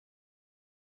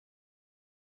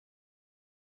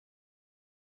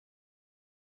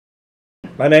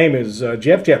My name is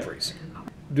Jeff Jeffries.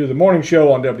 Do the morning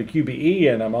show on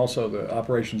WQBE, and I'm also the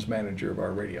operations manager of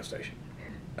our radio station.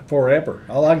 Forever.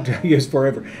 All I can tell you is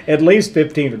forever. At least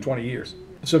 15 or 20 years.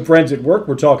 Some friends at work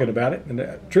were talking about it,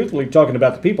 and truthfully talking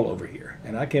about the people over here.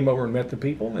 And I came over and met the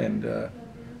people and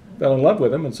fell in love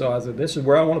with them, and so I said, this is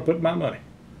where I want to put my money.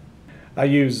 I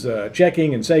use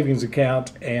checking and savings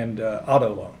account and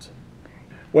auto loans.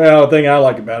 Well, the thing I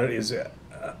like about it is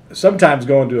sometimes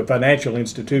going to a financial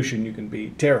institution, you can be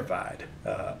terrified.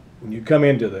 When you come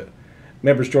into the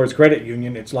Members Choice Credit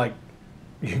Union, it's like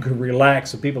you can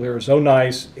relax. The people here are so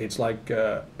nice. It's like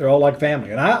they're all like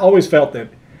family. And I always felt that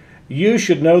you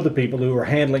should know the people who are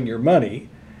handling your money,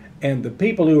 and the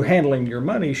people who are handling your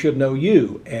money should know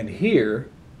you. And here,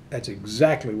 that's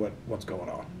exactly what's going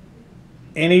on.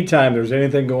 Anytime there's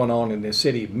anything going on in this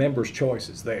city, Members Choice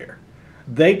is there.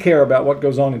 They care about what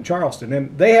goes on in Charleston,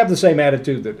 and they have the same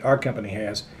attitude that our company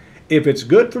has. If it's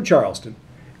good for Charleston,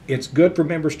 it's good for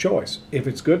Members Choice. If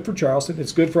it's good for Charleston,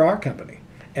 it's good for our company.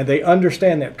 And they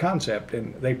understand that concept,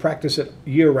 and they practice it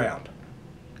year-round.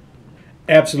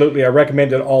 Absolutely, I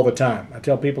recommend it all the time. I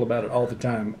tell people about it all the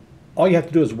time. All you have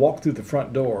to do is walk through the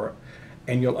front door,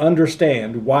 and you'll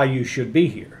understand why you should be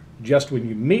here. Just when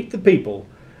you meet the people,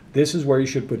 this is where you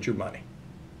should put your money.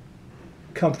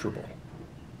 Comfortable.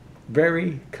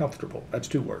 Very comfortable. That's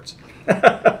 2 words.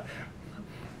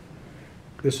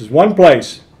 This is one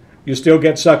place you still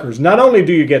get suckers. Not only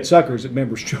do you get suckers at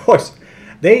Members Choice,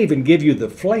 they even give you the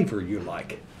flavor you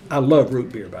like. I love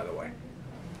root beer, by the way.